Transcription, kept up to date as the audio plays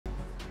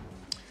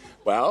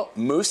Well,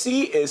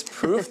 Moosie is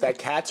proof that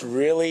cats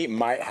really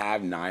might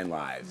have 9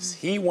 lives.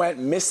 He went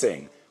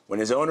missing when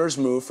his owners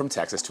moved from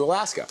Texas to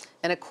Alaska.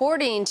 And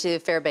according to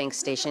Fairbanks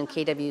station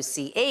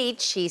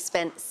KWCH, he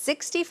spent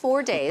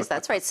 64 days,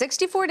 that's right,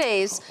 64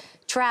 days,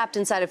 trapped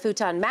inside a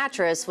futon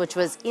mattress, which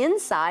was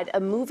inside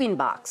a moving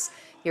box.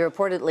 He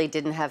reportedly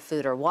didn't have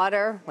food or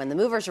water. When the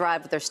movers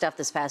arrived with their stuff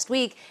this past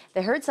week,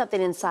 they heard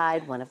something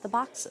inside one of the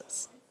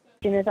boxes.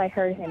 As soon as I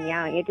heard him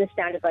yelling, it just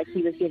sounded like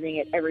he was giving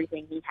it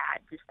everything he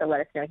had just to let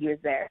us know he was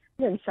there.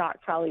 He was in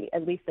shock probably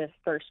at least the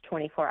first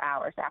 24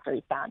 hours after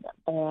we found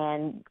him.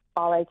 And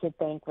all I could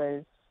think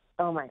was,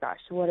 oh my gosh,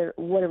 what are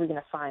we going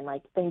to find?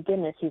 Like, thank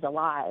goodness he's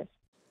alive.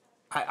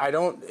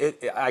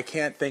 I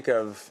can't think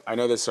of, I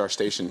know this is our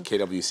station,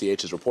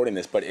 KWCH is reporting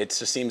this, but it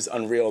just seems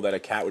unreal that a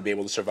cat would be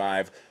able to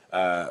survive,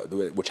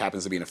 which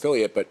happens to be an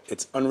affiliate, but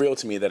it's unreal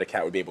to me that a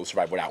cat would be able to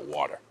survive without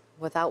water.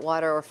 Without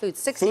water or food,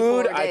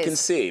 64 days. I can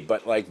see,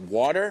 but like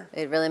water?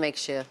 It really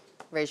makes you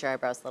raise your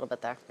eyebrows a little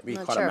bit there. Maybe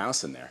you caught a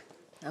mouse in there.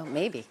 Oh,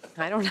 maybe.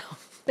 I don't know.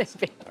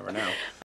 Maybe. Never know.